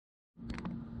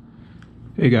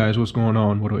Hey guys, what's going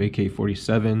on? Moto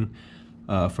AK-47.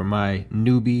 For my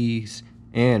newbies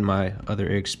and my other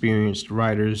experienced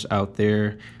riders out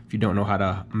there, if you don't know how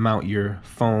to mount your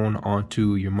phone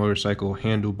onto your motorcycle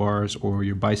handlebars or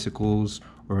your bicycles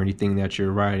or anything that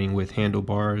you're riding with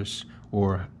handlebars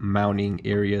or mounting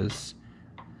areas,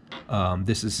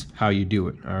 this is how you do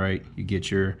it. All right, you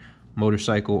get your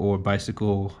motorcycle or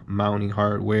bicycle mounting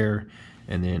hardware,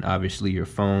 and then obviously your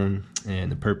phone.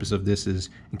 And the purpose of this is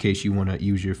in case you want to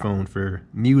use your phone for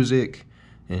music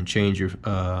and change your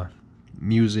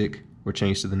music or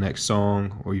change to the next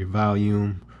song, or your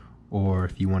volume, or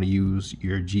if you want to use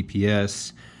your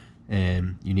GPS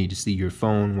and you need to see your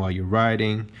phone while you're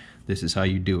riding, this is how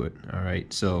you do it. All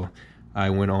right, so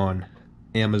I went on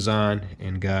Amazon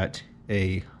and got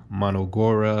a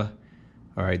Monogora.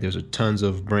 All right, there's tons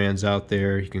of brands out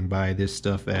there. You can buy this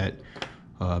stuff at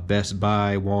Best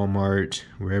Buy, Walmart,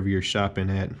 wherever you're shopping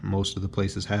at. Most of the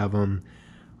places have them.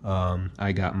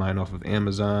 I got mine off of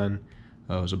Amazon.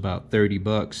 It was about 30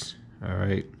 bucks, all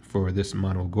right, for this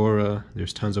Monogora.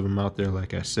 There's tons of them out there,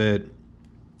 like I said.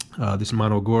 This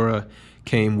Monogora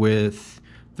came with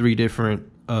 3 different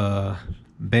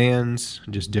bands,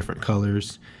 just different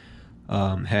colors.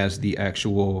 Has the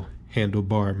actual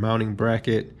handlebar mounting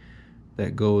bracket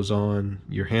that goes on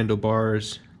your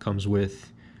handlebars. Comes with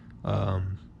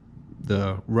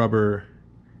the rubber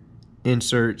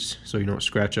inserts so you don't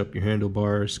scratch up your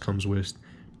handlebars. Comes with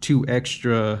 2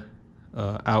 extra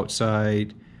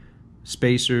outside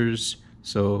spacers,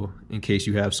 so in case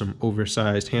you have some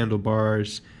oversized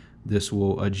handlebars, this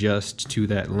will adjust to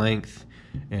that length.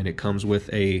 And it comes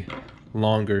with a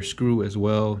longer screw as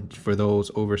well for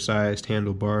those oversized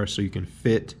handlebars, so you can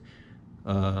fit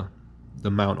the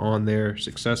mount on there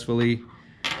successfully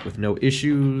with no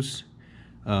issues.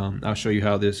 I'll show you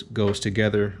how this goes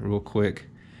together real quick,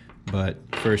 but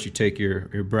first you take your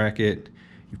bracket,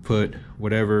 you put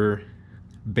whatever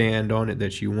band on it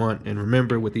that you want, and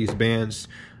remember with these bands,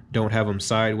 don't have them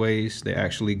sideways. They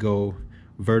actually go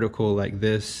vertical like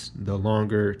this. The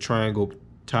longer triangle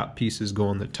top pieces go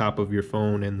on the top of your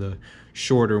phone, and the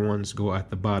shorter ones go at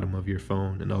the bottom of your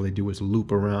phone, and all they do is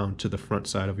loop around to the front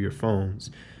side of your phones.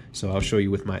 So I'll show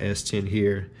you with my S10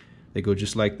 here. They go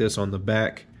just like this on the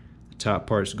back. The top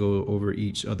parts go over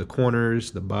each of the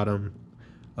corners. The bottom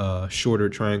shorter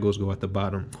triangles go at the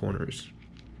bottom corners.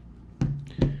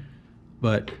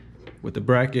 But with the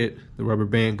bracket, the rubber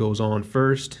band goes on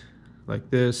first like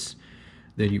this.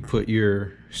 Then you put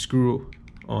your screw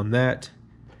on that,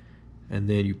 and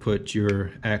then you put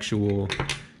your actual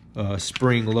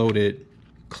spring-loaded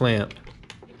clamp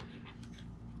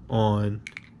on.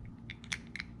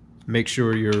 Make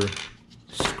sure your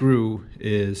screw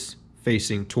is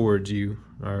facing towards you,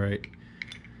 all right?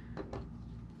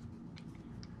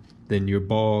 Then your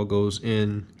ball goes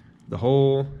in the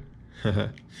hole.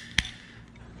 And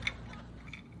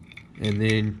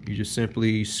then you just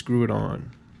simply screw it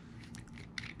on.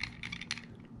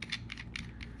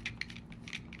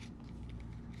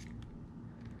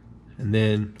 And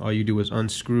then all you do is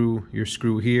unscrew your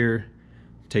screw here,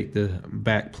 take the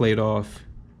back plate off,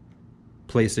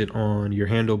 place it on your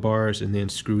handlebars, and then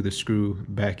screw the screw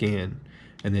back in,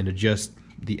 and then adjust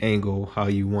the angle how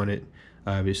you want it,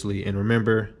 obviously. And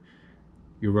remember,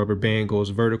 your rubber band goes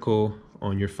vertical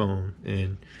on your phone,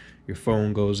 and your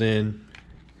phone goes in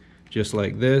just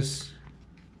like this.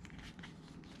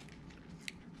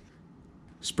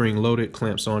 Spring loaded,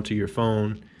 clamps onto your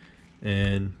phone,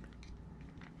 and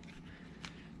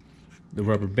the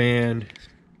rubber band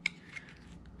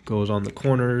goes on the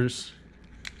corners.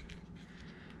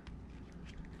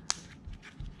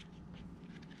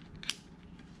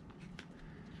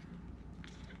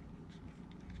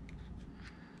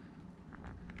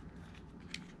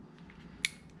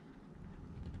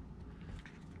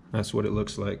 That's what it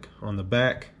looks like on the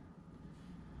back.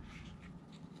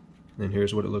 And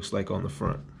here's what it looks like on the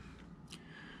front.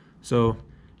 So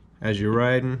as you're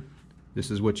riding,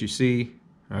 this is what you see.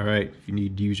 All right, if you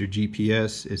need to use your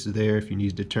GPS, it's there. If you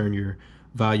need to turn your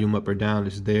volume up or down,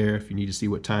 it's there. If you need to see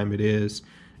what time it is,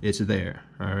 it's there.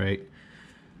 All right.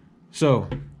 So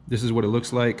this is what it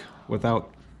looks like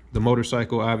without the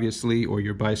motorcycle, obviously, or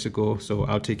your bicycle. So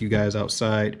I'll take you guys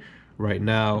outside right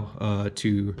now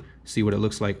to see what it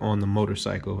looks like on the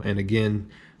motorcycle. And again,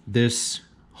 this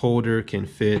holder can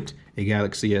fit a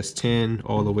Galaxy S10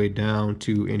 all the way down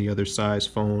to any other size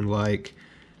phone, like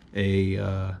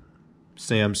a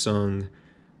Samsung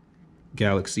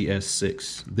Galaxy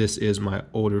S6. This is my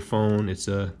older phone. It's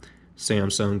a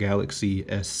Samsung Galaxy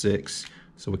S6,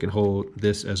 so it can hold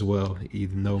this as well,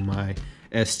 even though my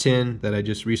S10 that I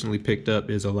just recently picked up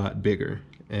is a lot bigger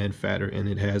and fatter, and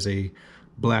it has a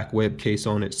black web case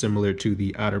on it, similar to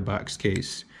the OtterBox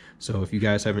case. So if you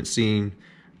guys haven't seen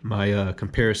my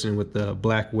comparison with the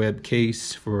black web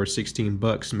case for 16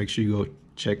 bucks, make sure you go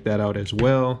check that out as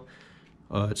well.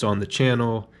 It's on the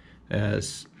channel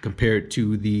as compared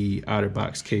to the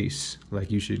OtterBox case. Like,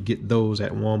 you should get those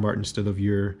at Walmart instead of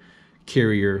your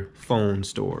carrier phone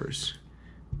stores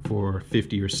for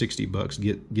 50 or 60 bucks.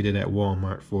 Get it at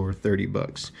Walmart for 30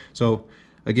 bucks. So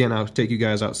again, I'll take you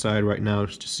guys outside right now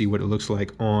to see what it looks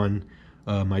like on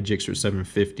my Gixxer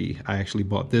 750. I actually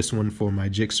bought this one for my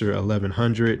Gixxer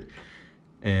 1100,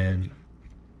 and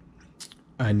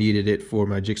I needed it for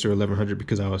my Gixxer 1100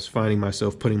 because I was finding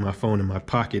myself putting my phone in my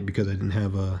pocket because I didn't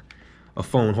have a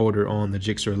phone holder on the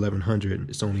Gixxer 1100.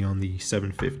 It's only on the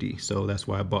 750, so that's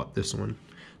why I bought this one.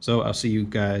 So I'll see you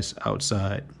guys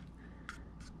outside.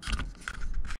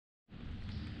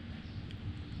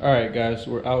 All right, guys,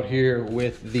 we're out here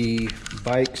with the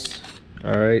bikes.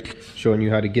 All right, showing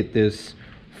you how to get this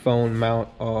phone mount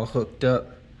all hooked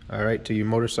up, all right, to your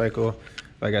motorcycle.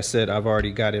 Like I said, I've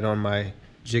already got it on my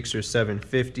Gixxer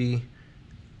 750.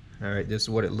 All right, this is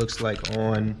what it looks like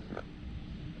on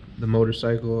the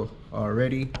motorcycle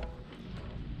already.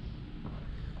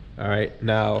 All right,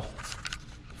 now,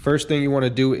 first thing you want to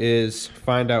do is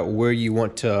find out where you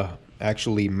want to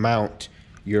actually mount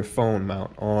your phone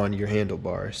mount on your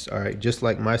handlebars. All right, just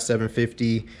like my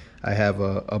 750, I have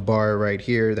a bar right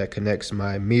here that connects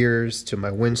my mirrors to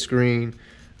my windscreen,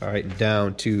 all right,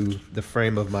 down to the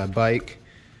frame of my bike.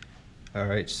 All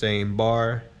right, same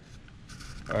bar.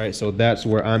 All right, so that's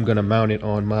where I'm gonna mount it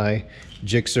on my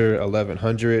Gixxer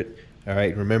 1100. All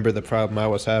right, remember the problem I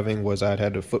was having was I'd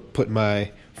had to put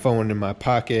my phone in my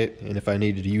pocket, and if I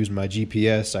needed to use my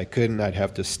GPS, I couldn't. I'd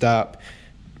have to stop,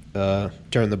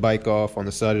 turn the bike off on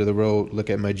the side of the road, look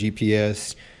at my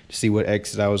GPS to see what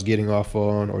exit I was getting off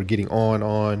on or getting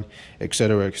on,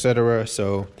 etc., etc.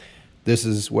 So this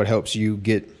is what helps you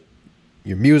get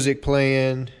your music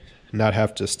playing, not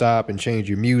have to stop and change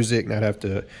your music, not have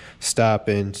to stop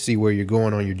and see where you're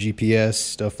going on your GPS,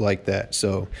 stuff like that.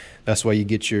 So that's why you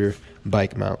get your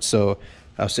bike mount. So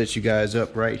I'll set you guys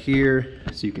up right here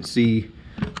so you can see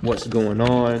what's going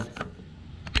on.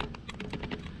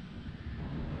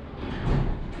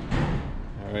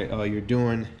 All right, all you're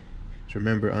doing is,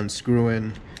 remember,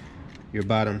 unscrewing your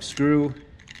bottom screw.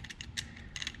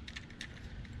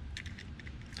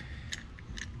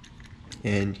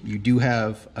 And you do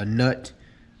have a nut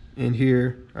in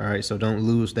here, all right, so don't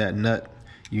lose that nut.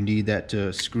 You need that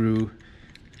to screw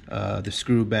the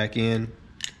screw back in,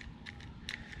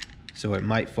 so it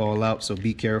might fall out, so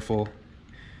be careful.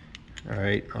 All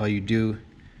right, all you do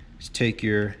is take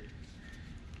your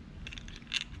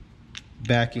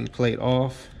backing plate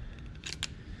off,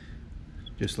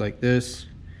 just like this.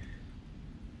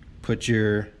 Put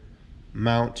your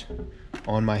mount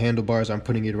on my handlebars. I'm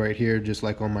putting it right here, just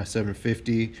like on my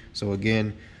 750. So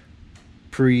again,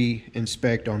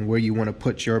 pre-inspect on where you want to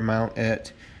put your mount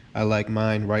at. I like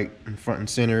mine right in front and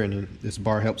center, and this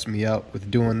bar helps me out with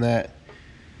doing that.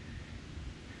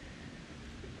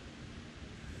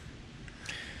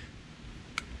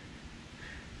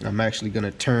 I'm actually going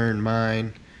to turn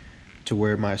mine to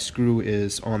where my screw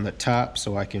is on the top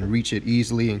so I can reach it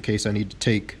easily in case I need to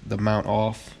take the mount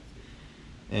off.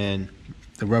 And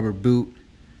the rubber boot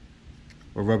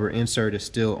or rubber insert is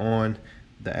still on.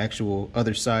 The actual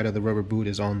other side of the rubber boot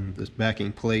is on this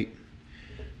backing plate.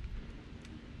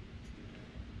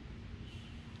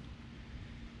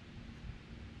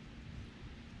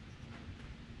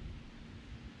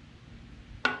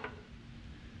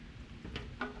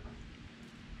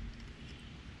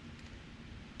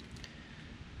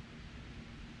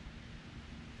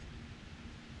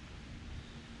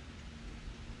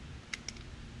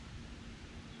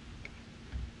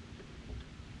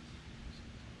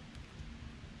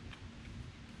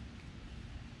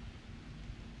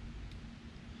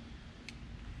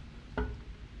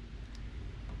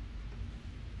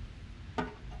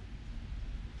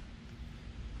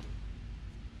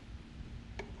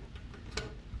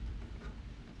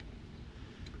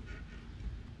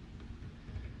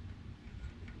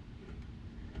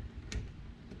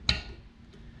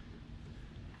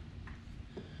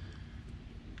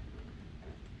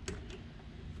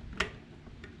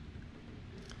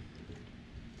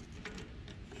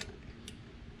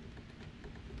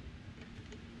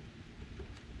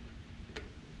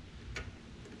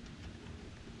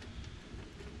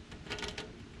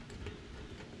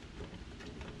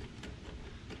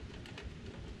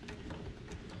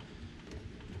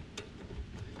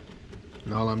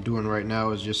 And all I'm doing right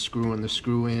now is just screwing the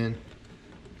screw in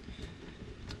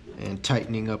and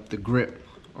tightening up the grip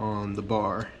on the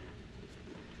bar.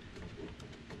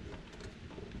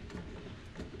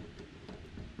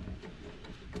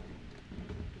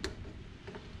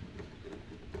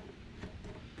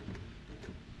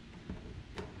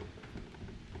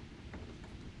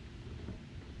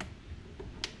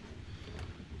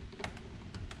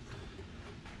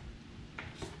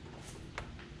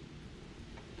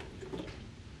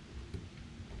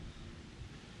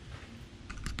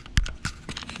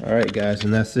 All right, guys,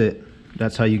 and that's it.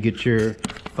 That's how you get your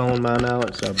phone mount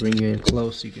out. So I'll bring you in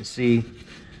close so you can see.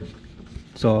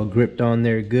 It's all gripped on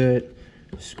there good.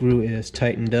 Screw is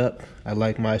tightened up. I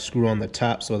like my screw on the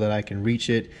top so that I can reach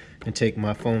it and take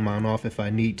my phone mount off if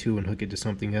I need to and hook it to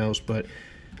something else. But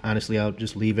honestly, I'll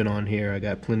just leave it on here. I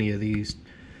got plenty of these.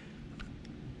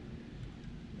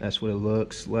 That's what it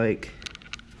looks like.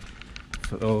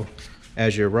 So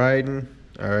as you're riding,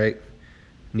 all right,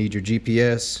 need your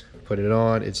GPS, put it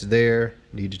on, it's there.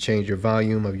 Need to change your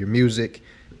volume of your music,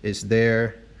 it's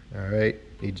there. All right,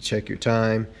 need to check your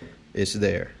time, it's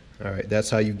there. All right, that's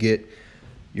how you get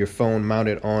your phone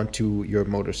mounted onto your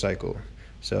motorcycle.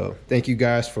 So thank you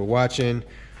guys for watching,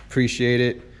 appreciate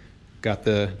it. Got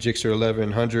the Gixxer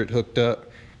 1100 hooked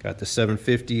up, got the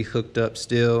 750 hooked up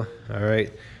still. All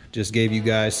right, just gave you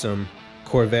guys some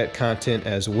Corvette content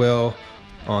as well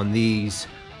on these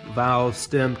valve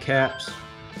stem caps.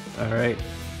 All right,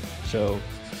 so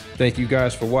thank you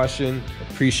guys for watching,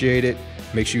 appreciate it.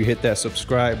 Make sure you hit that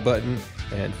subscribe button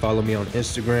and follow me on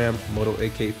Instagram,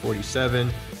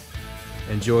 MotoAK47.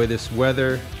 Enjoy this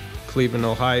weather, Cleveland,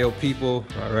 Ohio people.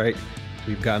 All right,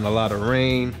 we've gotten a lot of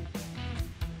rain,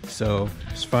 so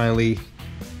it's finally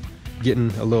getting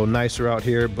a little nicer out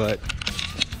here. But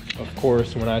of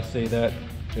course, when I say that,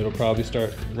 it'll probably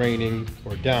start raining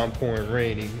or downpouring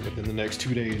raining within the next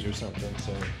 2 days or something.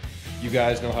 So you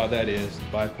guys know how that is,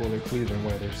 bipolar Cleveland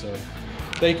weather. So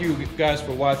thank you guys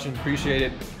for watching, appreciate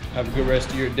it. Have a good rest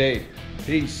of your day.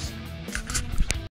 Peace.